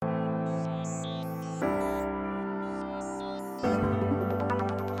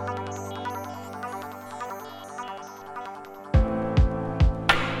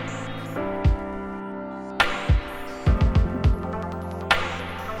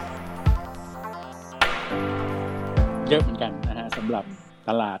เยอะเหมือนกันนะฮะสำหรับ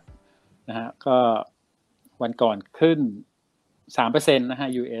ตลาดนะฮะก็วันก่อนขึ้น 3% นะฮะ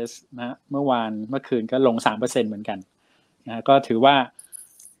US นะฮะเมื่อคืนก็ลง 3% เหมือนกันนะก็ถือว่า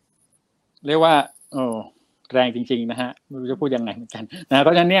เรียกว่าแรงจริงๆนะฮะไม่รู้จะพูดยังไงเหมือนกันนะเพร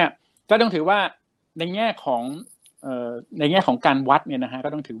าะฉะนั้นเนี่ยก็ต้องถือว่าในแง่ของการวัดเนี่ยนะฮะก็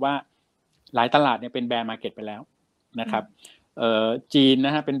ต้องถือว่าหลายตลาดเนี่ยเป็นแบร์มาร์เก็ตไปแล้วนะครับจีนน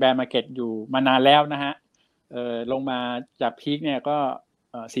ะฮะเป็นแบร์มาร์เก็ตอยู่มานานแล้วนะฮะลงมาจากพีคเนี่ยก็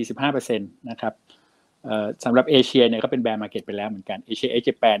45% นะครับสำหรับเอเชียเนี่ยก็เป็นแบร์มาร์เก็ตไปแล้วเหมือนกันเอเชียเจ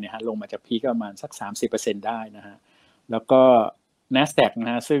แปนเนี่ยฮะลงมาจากพีคประมาณสัก 30% ได้นะฮะแล้วก็ NASDAQ น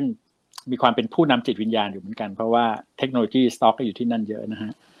ะฮะซึ่งมีความเป็นผู้นำจิตวิญญาณอยู่เหมือนกันเพราะว่าเทคโนโลยีสต็อกก็อยู่ที่นั่นเยอะนะฮ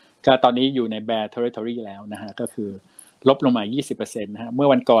ะก็ตอนนี้อยู่ในแบร์ territory แล้วนะฮะก็คือลบลงมา 20% นะฮะเมื่อ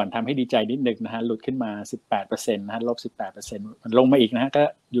วันก่อนทำให้ดีใจนิดนึงนะฮะหลุดขึ้นมา 18% นะฮะลบ 18% มันลงมาอีกนะฮะก็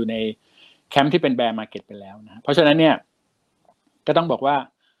อยู่ในแคมป์ที่เป็นแบร์มาร์เก็ตไปแล้วนะเพราะฉะนั้นเนี่ยก็ต้องบอกว่า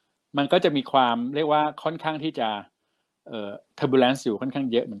มันก็จะมีความเรียกว่าค่อนข้างที่จะturbulence อยู่ค่อนข้าง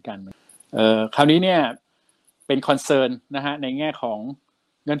เยอะเหมือนกันคราวนี้เนี่ยเป็นคอนเซิร์นนะฮะในแง่ของ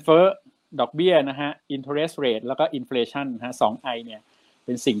เงินเฟ้อดอกเบี้ยนะฮะ interest rate แล้วก็ inflation นะฮะ 2I เนี่ยเ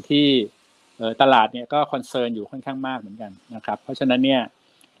ป็นสิ่งที่ตลาดเนี่ยก็คอนเซิร์นอยู่ค่อนข้างมากเหมือนกันนะครับเพราะฉะนั้นเนี่ย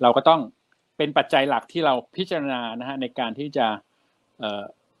เราก็ต้องเป็นปัจจัยหลักที่เราพิจารณานะฮะในการที่จะ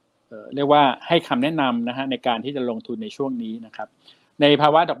เรียกว่าให้คำแนะนำนะฮะในการที่จะลงทุนในช่วงนี้นะครับในภา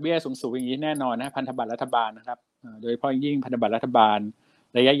วะดอกเบี้ยสูงๆอย่างนี้แน่นอนนะพันธบัตรรัฐบาลนะครับโดยเฉพาะยิ่งพันธบัตรรัฐบาล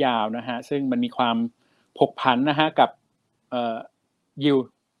ระยะยาวนะฮะซึ่งมันมีความผกผันนะฮะกับยิว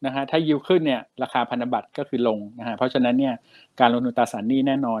นะฮะถ้ายิวขึ้นเนี่ยราคาพันธบัตรก็คือลงนะฮะเพราะฉะนั้นเนี่ยการลงทุนตราสารหนี้แ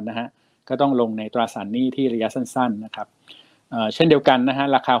น่นอนนะฮะก็ต้องลงในตราสารหนี้ที่ระยะสั้นๆนะครับเช่นเดียวกันนะฮะ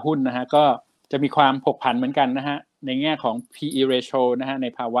ราคาหุ้นนะฮะก็จะมีความผกผันเหมือนกันนะฮะในแง่ของ PE ratio นะฮะใน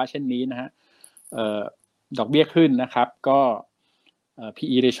ภาวะเช่นนี้นะฮะดอกเบี้ยขึ้นนะครับก็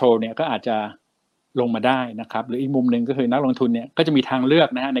PE ratio เนี่ยก็อาจจะลงมาได้นะครับหรืออีกมุมหนึ่งก็คือนักลงทุนเนี่ยก็จะมีทางเลือก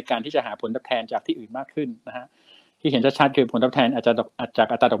นะฮะในการที่จะหาผลตอบแทนจากที่อื่นมากขึ้นนะฮะที่เห็นชัดๆคือผลตอบแทนอาจจะจาก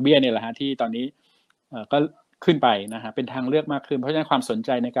อัตราดอกเบี้ยเนี่ยแหละฮะที่ตอนนี้ก็ขึ้นไปนะฮะเป็นทางเลือกมากขึ้นเพราะฉะนั้นความสนใจ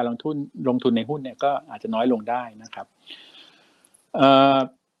ในการลงทุนในหุ้นเนี่ยก็อาจจะน้อยลงได้นะครับ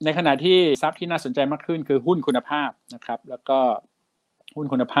ในขณะที่ทรัพย์ที่น่าสนใจมากขึ้นคือหุ้นคุณภาพนะครับแล้วก็หุ้น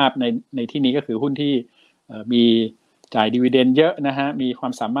คุณภาพในที่นี้ก็คือหุ้นที่มีจ่ายดิวิเดนด์เยอะนะฮะมีควา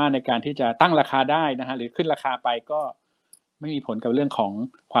มสามารถในการที่จะตั้งราคาได้นะฮะหรือขึ้นราคาไปก็ไม่มีผลกับเรื่องของ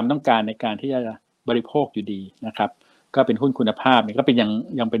ความต้องการในการที่จะบริโภคอยู่ดีนะครับก็เป็นหุ้นคุณภาพเนี่ยก็เป็น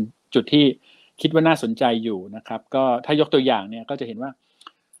ยังเป็นจุดที่คิดว่าน่าสนใจอยู่นะครับก็ถ้ายกตัวอย่างเนี่ยก็จะเห็นว่า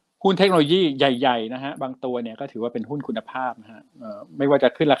หุ้นเทคโนโลยีใหญ่ๆนะฮะบางตัวเนี่ยก็ถือว่าเป็นหุ้นคุณภาพนะฮะไม่ว่าจะ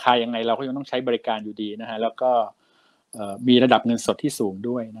ขึ้นราคายังไงเราก็ยังต้องใช้บริการอยู่ดีนะฮะแล้วก็มีระดับเงินสดที่สูง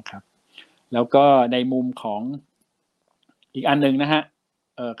ด้วยนะครับแล้วก็ในมุมของอีกอันนึงนะฮะ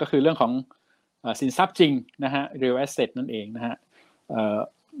ก็คือเรื่องของสินทรัพย์จริงนะฮะ real asset นั่นเองนะฮะ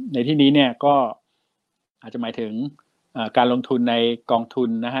ในที่นี้เนี่ยก็อาจจะหมายถึงการลงทุนในกองทุน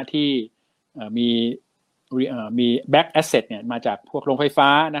นะฮะที่มี back asset เนี่ยมาจากพวกโรงไฟฟ้า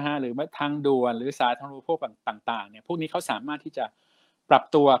นะฮะหรือทางด่วนหรือสาธารณูปโภคต่างๆเนี่ยพวกนี้เขาสามารถที่จะปรับ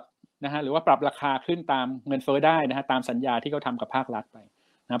ตัวนะฮะหรือว่าปรับราคาขึ้นตามเงินเฟ้อได้นะฮะตามสัญญาที่เขาทำกับภาครัฐไป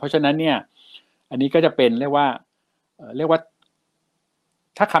นะเพราะฉะนั้นเนี่ยอันนี้ก็จะเป็นเรียกว่า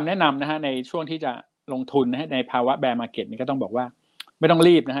ถ้าคำแนะนำนะฮะในช่วงที่จะลงทุนนะฮะในภาวะแบร์มาร์เก็ตนี่ก็ต้องบอกว่าไม่ต้อง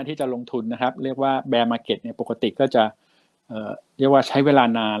รีบนะฮะที่จะลงทุนนะครับเรียกว่าแบร์มาร์เก็ตเนี่ยปกติก็จะเรียกว่าใช้เวลา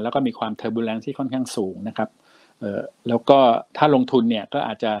นานแล้วก็มีความเทอร์บูเลนซ์ที่ค่อนข้างสูงนะครับแล้วก็ถ้าลงทุนเนี่ยก็อ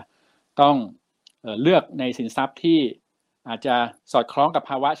าจจะต้องเลือกในสินทรัพย์ที่อาจจะสอดคล้องกับ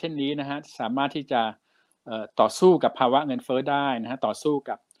ภาวะเช่นนี้นะฮะสามารถที่จะต่อสู้กับภาวะเงินเฟ้อได้นะฮะต่อสู้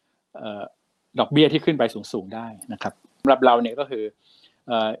กับดอกเบี้ยที่ขึ้นไปสูงๆได้นะครับสำหรับเราเนี่ยก็คือ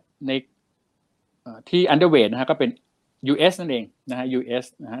ในที่ underweight นะฮะก็เป็น US นั่นเองนะฮะ US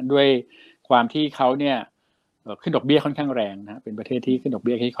นะฮะด้วยความที่เขาเนี่ยขึ้นดอกเบี้ยค่อนข้างแรงนะเป็นประเทศที่ขึ้นดอกเ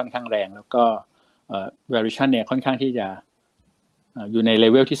บี้ยที่ค่อนข้างแรงแล้วก็valuation เนี่ยค่อนข้างที่จะอยู่ในเล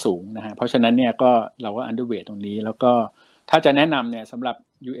เวลที่สูงนะฮะเพราะฉะนั้นเนี่ยก็เราก็ underweight ตรงนี้แล้วก็ถ้าจะแนะนำเนี่ยสำหรับ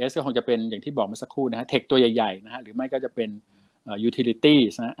US ก็คงจะเป็นอย่างที่บอกเมื่อสักครู่นะฮะเทคตัวใหญ่ๆนะฮะหรือไม่ก็จะเป็น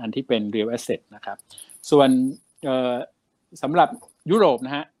utilities นะอันที่เป็น real asset นะครับส่วนสำหรับยุโรปน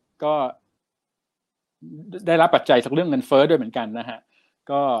ะฮะก็ได้รับปัจจัยจากเรื่องเงินเฟ้อด้วยเหมือนกันนะฮะ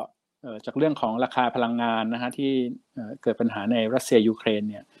ก็จากเรื่องของราคาพลังงานนะฮะที่เกิดปัญหาในรัสเซียยูเครน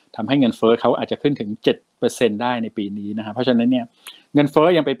เนี่ยทำให้เงินเฟ้อเขาอาจจะขึ้นถึง 7% ได้ในปีนี้นะฮะเพราะฉะนั้นเนี่ยเงินเฟ้อ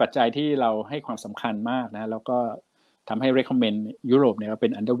ยังเป็นปัจจัยที่เราให้ความสำคัญมากนะแล้วก็ทำให้ recommend ยุโรปเนี่ยเป็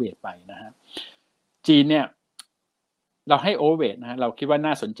น underweight ไปนะฮะจีนเนี่ยเราให้ overweight นะฮะเราคิดว่า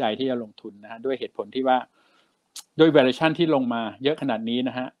น่าสนใจที่จะลงทุนนะฮะด้วยเหตุผลที่ว่า ด้วย valuation ที่ลงมาเยอะขนาดนี้น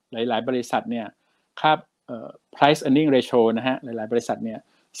ะฮะหลายๆบริษัทเนี่ยค่าprice earning ratio นะฮะหลายๆบริษัทเนี่ย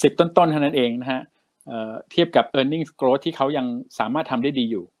10ต้นๆเท่านั้นเองนะฮะเทียบกับ earning growth ที่เขายังสามารถทำได้ดี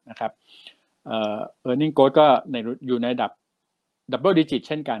อยู่นะครับearning growth ก็อยู่ในระดับ double digit เ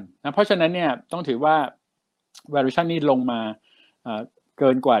ช่นกันนะเพราะฉะนั้นเนี่ยต้องถือว่า valuation นี่ลงมาเกิ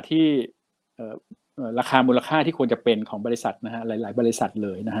นกว่าที่ราคามูลค่าที่ควรจะเป็นของบริษัทนะฮะหลายๆบริษัทเล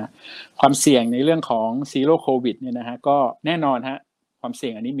ยนะฮะความเสี่ยงในเรื่องของ zero covid เนี่ยนะฮะก็แน่นอนฮะความเสี่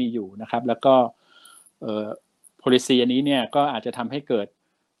ยงอันนี้มีอยู่นะครับแล้วก็policy อันนี้เนี่ยก็อาจจะทำให้เกิด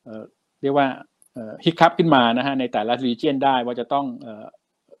เรียกว่าhiccup ขึ้นมานะฮะในแต่ละ region ได้ว่าจะต้อง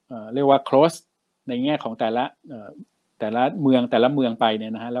เรียกว่า close ในแง่ของแต่ละเมืองไปเนี่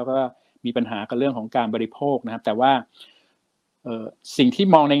ยนะฮะแล้วก็มีปัญหากับเรื่องของการบริโภคนะครับแต่ว่าสิ่งที่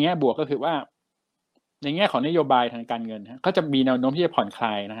มองในแง่บวกก็คือว่าในแง่ของนโยบายทางการเงินก็จะมีแนวโน้มที่จะผ่อนคล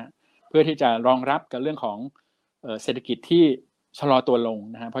ายนะฮะเพื่อที่จะรองรับกับเรื่องของเศรษฐกิจที่ชะลอตัวลง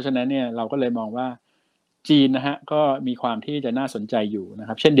นะฮะเพราะฉะนั้นเนี่ยเราก็เลยมองว่าจีนนะฮะก็มีความที่จะน่าสนใจอยู่นะค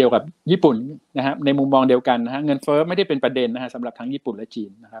รับเช่นเดียวกับญี่ปุ่นนะฮะในมุมมองเดียวกันนะฮะเงินเฟ้อไม่ได้เป็นประเด็นนะฮะสำหรับทั้งญี่ปุ่นและจี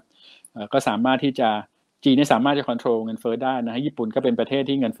นนะครับก็สามารถที่จะจีนเนี่ยสามารถจะควบคุมเงินเฟ้อได้นะฮะญี่ปุ่นก็เป็นประเทศ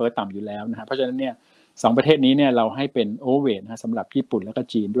ที่เงินเฟ้อต่ำอยู่แล้วนะฮะเพราะฉะนั้นเนี่ยสองประเทศนี้เนี่ยเราให้เป็นโอเวอร์เวทนะสำหรับญี่ปุ่นและก็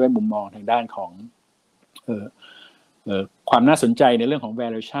จีนด้วยมุมมองทางด้านของความน่าสนใจในเรื่องของ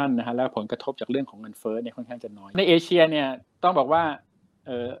valuation นะฮะและผลกระทบจากเรื่องของเงินเฟ้อเนี่ยค่อนข้างจะน้อยในเอเชียเนี่ยต้องบอกว่า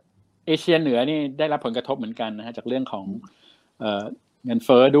เอเชียเหนือนี่ได้รับผลกระทบเหมือนกันนะฮะจากเรื่องของเงินเ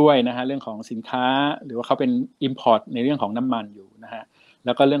ฟ้อด้วยนะฮะเรื่องของสินค้าหรือว่าเขาเป็น import ในเรื่องของน้ำมันอยู่นะฮะแ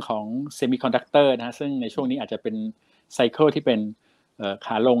ล้วก็เรื่องของ semiconductor นะฮะซึ่งในช่วงนี้อาจจะเป็นไซเคิลที่เป็นข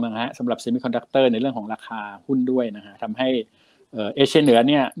าลงนะฮะสำหรับ semiconductor ในเรื่องของราคาหุ้นด้วยนะฮะทำให้เอเชียเหนือ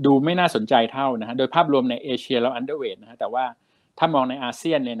เนี่ยดูไม่น่าสนใจเท่านะฮะโดยภาพรวมในเอเชียเรา underweight นะฮะแต่ว่าถ้ามองในอาเซี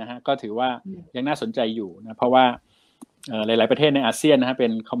ยนเนี่ยนะฮะก็ถือว่ายังน่าสนใจอยู่นะเพราะว่าหลายๆประเทศในอาเซียนนะฮะเป็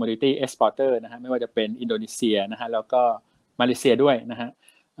น commodity exporter นะฮะไม่ว่าจะเป็นอินโดนีเซียนะฮะแล้วก็มาเลเซียด้วยนะฮะ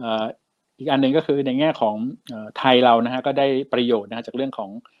อีกอันหนึ่งก็คือในแง่ของไทยเรานะฮะก็ได้ประโยชน์นะฮะจากเรื่องของ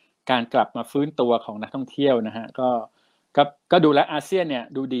การกลับมาฟื้นตัวของนักท่องเที่ยวนะฮะก็ดูแลอาเซียนเนี่ย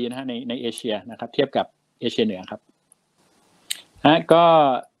ดูดีนะฮะในเอเชียนะครับเทียบกับเอเชียเหนือครับก็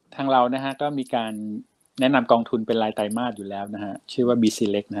ทางเรานะฮะก็มีการแนะนำกองทุนเป็นรายไตรมาสอยู่แล้วนะฮะชื่อว่า B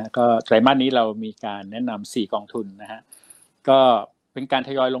Select นะฮะก็ไตรมาสนี้เรามีการแนะนำ4กองทุนนะฮะก็เป็นการท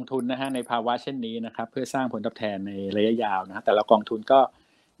ยอยลงทุนนะฮะในภาวะเช่นนี้นะครับเพื่อสร้างผลตอบแทนในระยะยาวนะแต่ละกองทุนก็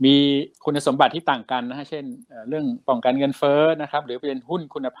มีคุณสมบัติที่ต่างกันนะฮะเช่นเรื่องป้องกันเงินเฟ้อนะครับหรือเป็นหุ้น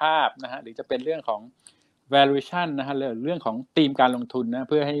คุณภาพนะฮะหรือจะเป็นเรื่องของ valuation นะฮะเรื่องของธีมการลงทุนนะ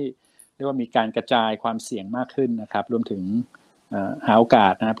เพื่อให้เรียกว่ามีการกระจายความเสี่ยงมากขึ้นนะครับรวมถึงหาโอกา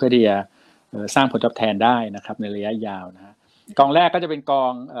สนะเพื่อที่จะสร้างผลตอบแทนได้นะครับในระยะยาวนะฮะกองแรกก็จะเป็นกอ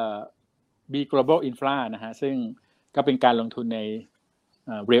ง B Global Infra นะฮะซึ่งก็เป็นการลงทุนใน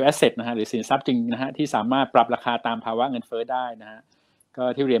real asset นะฮะหรือสินทรัพย์จริงนะฮะที่สามารถปรับราคาตามภาวะเงินเฟ้อได้นะฮะก็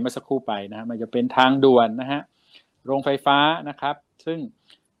ที่เรียนเมื่อสักครู่ไปนะฮะมันจะเป็นทางด่วนนะฮะโรงไฟฟ้านะครับซึ่ง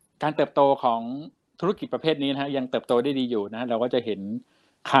การเติบโตของธุรกิจประเภทนี้นะฮะยังเติบโตได้ดีอยู่นะเราก็จะเห็น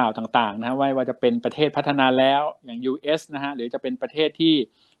ข่าวต่างๆนะฮะว่าจะเป็นประเทศพัฒนาแล้วอย่าง US นะฮะหรือจะเป็นประเทศที่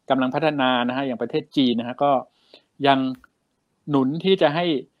กำลังพัฒนานะฮะอย่างประเทศจีนนะฮะก็ยังหนุนที่จะให้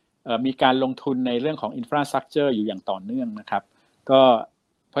มีการลงทุนในเรื่องของ infrastructure อยู่อย่างต่อเนื่องนะครับก็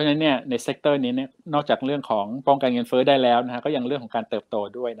เพราะฉะนั้นเนี่ยในเซกเตอร์นี้เนี่ยนอกจากเรื่องของป้องกันเงินเฟ้อได้แล้วนะฮะก็ยังเรื่องของการเติบโต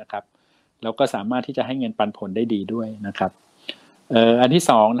ด้วยนะครับแล้วก็สามารถที่จะให้เงินปันผลได้ดีด้วยนะครับอันที่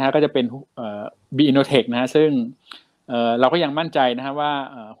สองนะฮะก็จะเป็นB Innotech นะฮะซึ่งเราก็ยังมั่นใจนะฮะว่า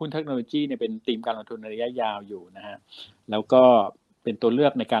หุ้นเทคโนโลยีเนี่ยเป็นธีมการลงทุนในระยะยาวอยู่นะฮะแล้วก็เป็นตัวเลือ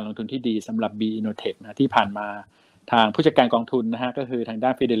กในการลงทุนที่ดีสำหรับ B Innotech นะที่ผ่านมาทางผู้จัดการกองทุนนะฮะก็คือทางด้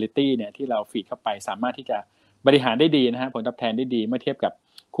าน Fidelity เนี่ยที่เราฟีดเข้าไปสามารถที่จะบริหารได้ดีนะฮะผลตอบแทนได้ดีเมื่อเทียบกับ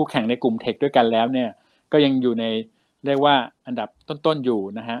คู่แข่งในกลุ่มเทคด้วยกันแล้วเนี่ยก็ยังอยู่ในเรียกว่าอันดับต้นๆอยู่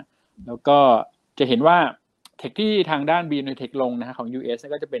นะฮะแล้วก็จะเห็นว่าเทคที่ทางด้าน B Innotech ลงนะฮะของ US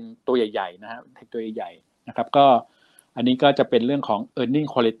ก็จะเป็นตัวใหญ่ๆนะฮะเทคตัวใหญ่ๆนะครับก็อันนี้ก็จะเป็นเรื่องของ earning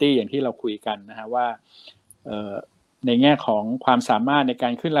quality อย่างที่เราคุยกันนะฮะว่าในแง่ของความสามารถในกา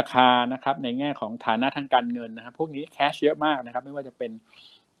รขึ้นราคานะครับในแง่ของฐานะทางการเงินนะครับพวกนี้แคชเยอะมากนะครับไม่ว่าจะเป็น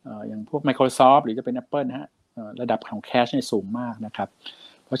อย่างพวก Microsoft หรือจะเป็น Apple นะฮะระดับของแคชเนี่ยสูงมากนะครับ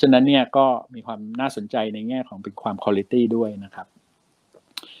เพราะฉะนั้นเนี่ยก็มีความน่าสนใจในแง่ของเป็นความ quality ด้วยนะครับ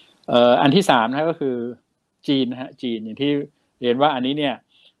อันที่3นะก็คือจีนนะฮะจีนอย่างที่เรียนว่าอันนี้เนี่ย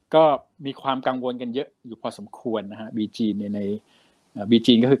ก็มีความกังวลกันเยอะอยู่พอสมควรนะฮะบีจีนในบี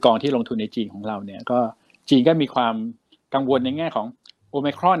จีนก็คือกองที่ลงทุนในจีนของเราเนี่ยก็จีนก็มีความกังวลในแง่ของโอไม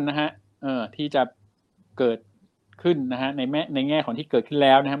ครอนนะฮะที่จะเกิดขึ้นนะฮะในแง่ของที่เกิดขึ้นแ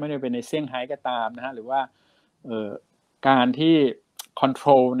ล้วนะฮะไม่ว่าเป็นในเซี่ยงไฮ้ก็ตามนะฮะหรือว่า การที่คอนโทร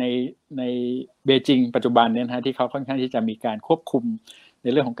ลในเบจิงปัจจุบันเนี่ยนะฮะที่เขาค่อนข้างที่จะมีการควบคุมใน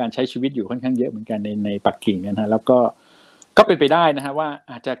เรื่องของการใช้ชีวิตอยู่ค่อนข้างเยอะเหมือนกันในปักกิ่งนะฮะแล้วก็เป็นไปได้นะฮะว่า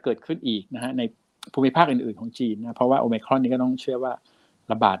อาจจะเกิดขึ้นอีกนะฮะในภูมิภาคอื่นๆของจีนนะเพราะว่าโอไมครอนนี้ก็ต้องเชื่อว่า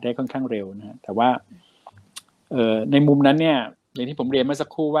ระบาดได้ค่อนข้างเร็วนะฮะแต่ว่าในมุมนั้นเนี่ยอย่างที่ผมเรียนเมื่อสัก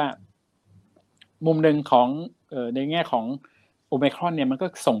ครู่ว่ามุมหนึ่งของในแง่ของโอไมครอนเนี่ยมันก็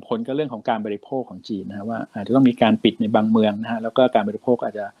ส่งผลกับเรื่องของการบริโภคของจีนนะว่าอาจจะต้องมีการปิดในบางเมืองนะฮะแล้วก็การบริโภคอ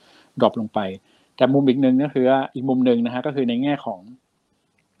าจจะดรอปลงไปแต่มุมอีกนึงก็คือว่าอีกมุมนึงนะฮะก็คือในแง่ของ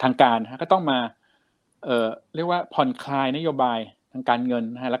ทางการนะก็ต้องมาเรียกว่าผ่อนคลายนโยบายทางการเงิน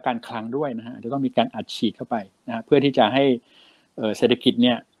นะฮะและการคลังด้วยนะฮะจะต้องมีการอัดฉีดเข้าไปนะฮะเพื่อที่จะให้เศรษฐกิจเ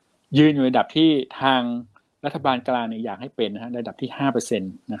นี่ยยืนอยู่ในระดับที่ทางรัฐบาลกลางเนี่ยอยากให้เป็นนะฮะระดับที่ 5% น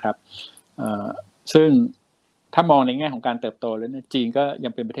ะครับซึ่งถ้ามองในแง่ของการเติบโตแล้วเนี่ยจีนก็ยั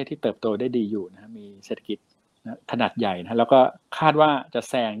งเป็นประเทศที่เติบโตได้ดีอยู่นะมีเศรษฐกิจนะขนาดใหญ่นะแล้วก็คาดว่าจะ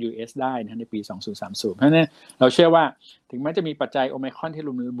แซง US ได้นะในปี2030เพราะฉะนั้นเราเชื่อว่าถึงแม้จะมีปัจจัยโอไมครอนที่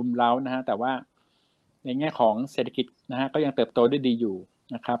รุมเร้านะฮะแต่ว่าในแง่ของเศรษฐกิจนะฮะก็ยังเติบโตได้ดีอยู่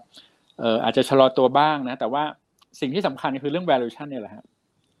นะครับอาจจะชะลอตัวบ้างนะแต่ว่าสิ่งที่สำคัญก็คือเรื่อง valuation เนี่ยแหละฮะ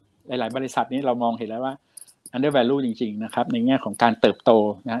หลายๆบริษัทนี้เรามองเห็นแล้วว่าunder value จริงๆนะครับในแง่ของการเติบโต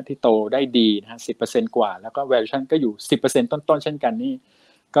นะฮะที่โตได้ดีนะฮะ 10% กว่าแล้วก็ valuation ก็อยู่ 10% ต้นๆเช่นกันนี่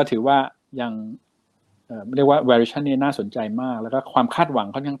ก็ถือว่ายังเรียกว่า valuation นี่น่าสนใจมากแล้วก็ความคาดหวัง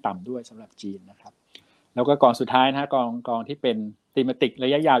ค่อนข้างต่ำด้วยสำหรับจีนนะครับแล้วก็กองสุดท้ายนะฮะกองที่เป็น thematic ระ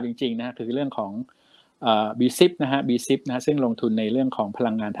ยะยาวจริงๆนะฮะคือเรื่องของBSIP นะฮะ BSIP นะฮะซึ่งลงทุนในเรื่องของพ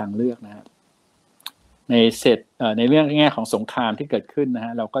ลังงานทางเลือกนะฮะในเรื่องแง่ของสงครามที่เกิดขึ้นนะฮ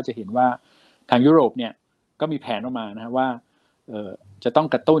ะเราก็จะเห็นว่าทางยุโรปเนี่ยก็มีแผนออกมานะว่าจะต้อง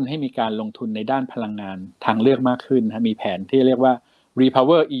กระตุ้นให้มีการลงทุนในด้านพลังงานทางเลือกมากขึ้นนะมีแผนที่เรียกว่า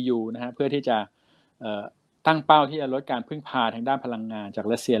Repower EU นะฮะเพื่อที่จะตั้งเป้าที่จะลดการพึ่งพาทางด้านพลังงานจาก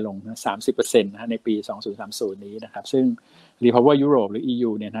รัสเซียลงนะ 30% นะฮะในปี2030นี้นะครับซึ่ง Repower Europe หรือ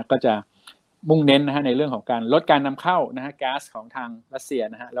EU เนี่ยนะก็จะมุ่งเน้นนะฮะในเรื่องของการลดการนำเข้านะฮะก๊าซของทางรัสเซีย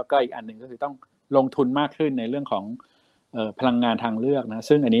นะฮะแล้วก็อีกอันหนึ่งก็คือต้องลงทุนมากขึ้นในเรื่องของพลังงานทางเลือกนะ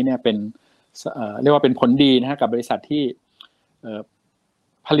ซึ่งอันนี้เนี่ยเป็นเรียกว่าเป็นผลดีนะฮะกับบริษัทที่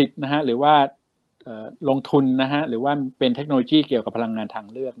ผลิตนะฮะหรือว่าลงทุนนะฮะหรือว่าเป็นเทคโนโลยีเกี่ยวกับพลังงานทาง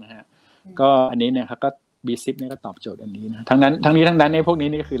เลือกนะฮะก็อันนี้เนี่ยครับก็ BSIP เนี่ยก็ตอบโจทย์อันนี้นะทั้งนี้ทั้งนั้นในพวกนี้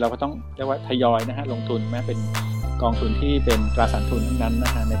นี่คือเราก็ต้องเรียกว่าทยอยนะฮะลงทุนแม้เป็นกองทุนที่เป็นตราสารทุนทั้งนั้นน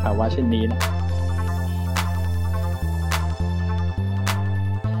ะฮะในภาวะเช่นนี้นะ